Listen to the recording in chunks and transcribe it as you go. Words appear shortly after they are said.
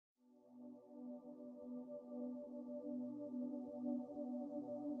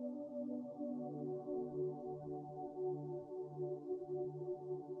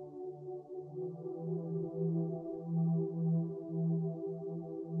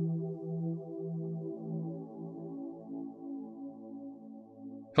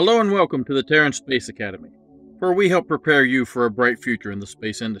Hello and welcome to the Terran Space Academy, where we help prepare you for a bright future in the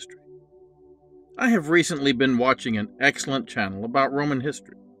space industry. I have recently been watching an excellent channel about Roman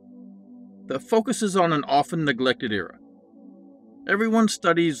history that focuses on an often neglected era. Everyone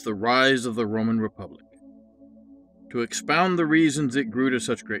studies the rise of the Roman Republic to expound the reasons it grew to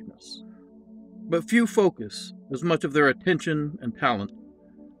such greatness, but few focus as much of their attention and talent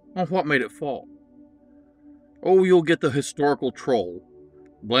on what made it fall. Oh, you'll get the historical troll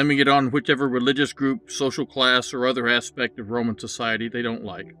blaming it on whichever religious group, social class, or other aspect of Roman society they don't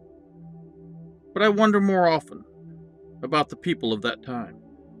like. But I wonder more often about the people of that time.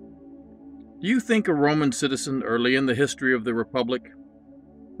 Do you think a Roman citizen early in the history of the Republic,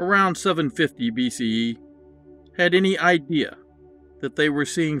 around 750 BCE, had any idea that they were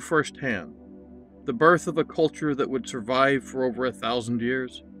seeing firsthand the birth of a culture that would survive for over 1,000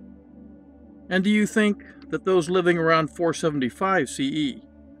 years? And do you think that those living around 475 CE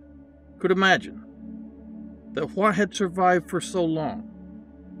could imagine that what had survived for so long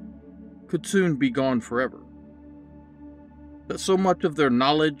could soon be gone forever? That so much of their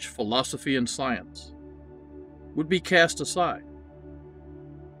knowledge, philosophy, and science would be cast aside,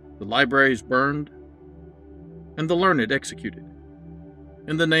 the libraries burned, and the learned executed,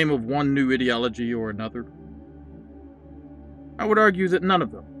 in the name of one new ideology or another? I would argue that none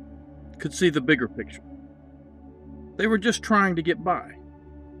of them could see the bigger picture. They were just trying to get by,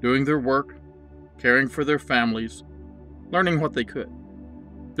 doing their work, caring for their families, learning what they could,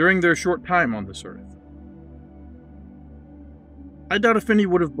 during their short time on this earth. I doubt if any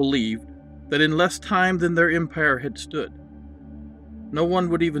would have believed that in less time than their empire had stood, no one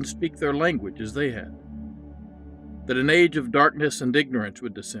would even speak their language as they had, that an age of darkness and ignorance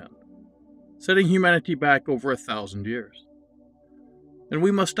would descend, setting humanity back over 1,000 years. And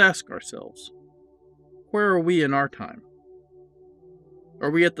we must ask ourselves, where are we in our time? Are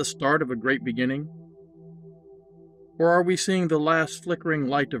we at the start of a great beginning? Or are we seeing the last flickering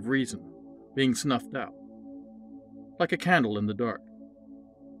light of reason being snuffed out, like a candle in the dark?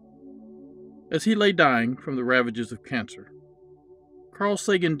 As he lay dying from the ravages of cancer, Carl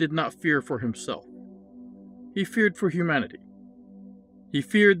Sagan did not fear for himself. He feared for humanity. He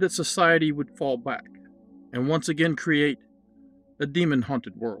feared that society would fall back and once again create a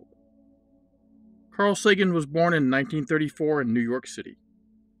demon-haunted world. Carl Sagan was born in 1934 in New York City.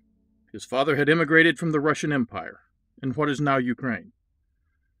 His father had immigrated from the Russian Empire in what is now Ukraine.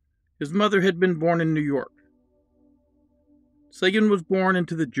 His mother had been born in New York. Sagan was born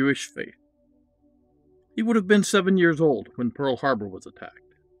into the Jewish faith. He would have been 7 years old when Pearl Harbor was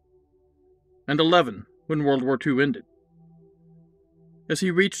attacked, and 11 when World War II ended. As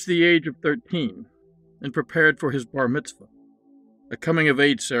he reached the age of 13 and prepared for his bar mitzvah, a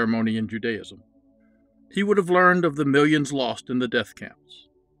coming-of-age ceremony in Judaism, he would have learned of the millions lost in the death camps.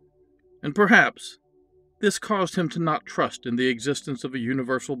 And perhaps this caused him to not trust in the existence of a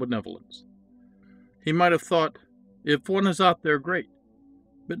universal benevolence. He might have thought, if one is out there, great,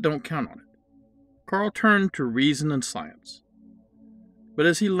 but don't count on it. Carl turned to reason and science. But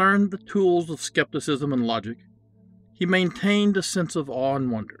as he learned the tools of skepticism and logic, he maintained a sense of awe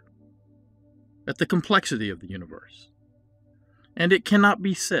and wonder at the complexity of the universe. And it cannot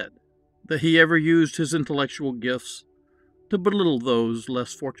be said that he ever used his intellectual gifts to belittle those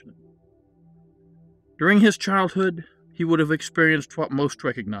less fortunate. During his childhood, he would have experienced what most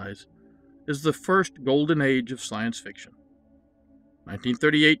recognize as the first golden age of science fiction,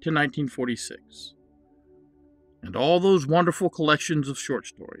 1938 to 1946. And all those wonderful collections of short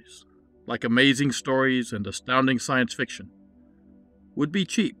stories, like Amazing Stories and Astounding Science Fiction, would be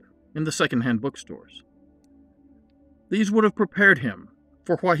cheap in the second-hand bookstores. These would have prepared him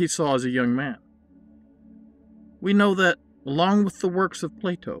for what he saw as a young man. We know that, along with the works of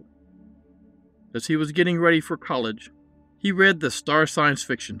Plato, as he was getting ready for college, he read the star science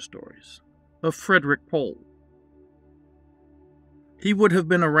fiction stories of Frederik Pohl. He would have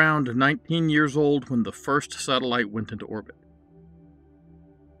been around 19 years old when the first satellite went into orbit,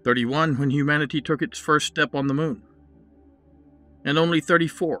 31 when humanity took its first step on the moon, and only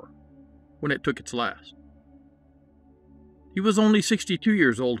 34 when it took its last. He was only 62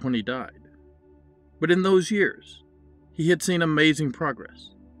 years old when he died, but in those years, he had seen amazing progress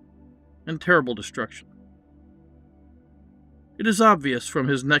and terrible destruction. It is obvious from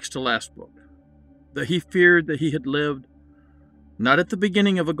his next to last book that he feared that he had lived not at the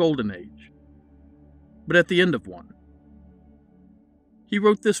beginning of a golden age, but at the end of one. He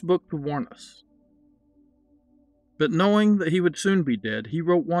wrote this book to warn us. But knowing that he would soon be dead, he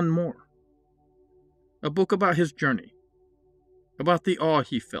wrote one more, a book about his journey, about the awe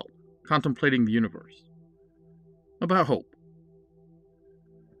he felt contemplating the universe, about hope.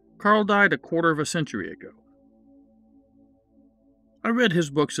 Carl died a quarter of a century ago. I read his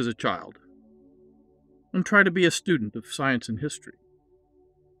books as a child and tried to be a student of science and history.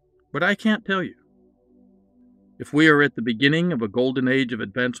 But I can't tell you if we are at the beginning of a golden age of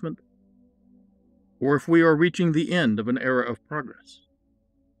advancement or if we are reaching the end of an era of progress.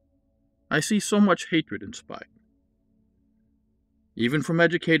 I see so much hatred and spite, even from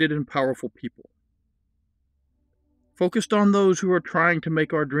educated and powerful people, focused on those who are trying to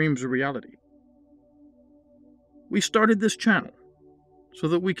make our dreams a reality. We started this channel so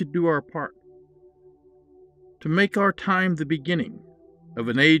that we could do our part, to make our time the beginning of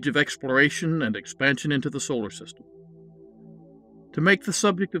an age of exploration and expansion into the solar system, to make the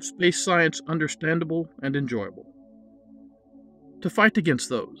subject of space science understandable and enjoyable, to fight against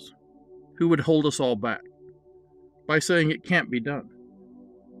those who would hold us all back by saying it can't be done.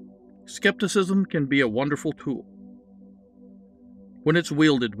 Skepticism can be a wonderful tool when it's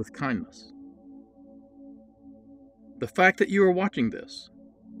wielded with kindness. The fact that you are watching this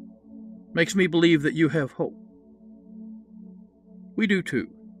makes me believe that you have hope. We do too,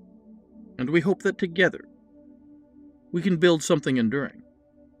 and we hope that together we can build something enduring.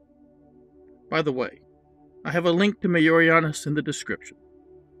 By the way, I have a link to Maiorianus in the description,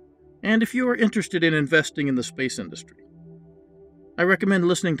 and if you are interested in investing in the space industry, I recommend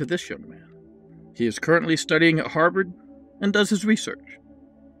listening to this young man. He is currently studying at Harvard and does his research,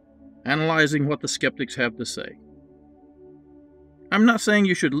 analyzing what the skeptics have to say. I'm not saying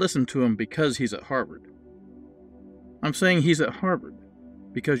you should listen to him because he's at Harvard. I'm saying he's at Harvard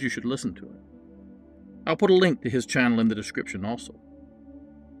because you should listen to him. I'll put a link to his channel in the description also.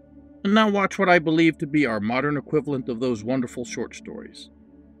 And now watch what I believe to be our modern equivalent of those wonderful short stories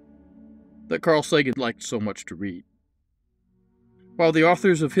that Carl Sagan liked so much to read. While the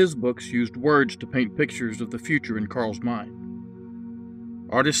authors of his books used words to paint pictures of the future in Carl's mind,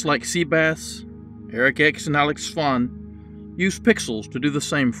 artists like Seabass, Eric X, and Alex Swan used pixels to do the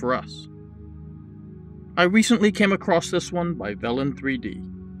same for us. I recently came across this one by Velen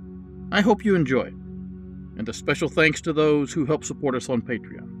 3D. I hope you enjoy it, and a special thanks to those who help support us on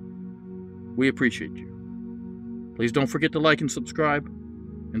Patreon. We appreciate you. Please don't forget to like and subscribe,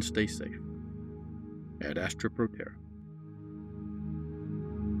 and stay safe. At Astra Pro Terra.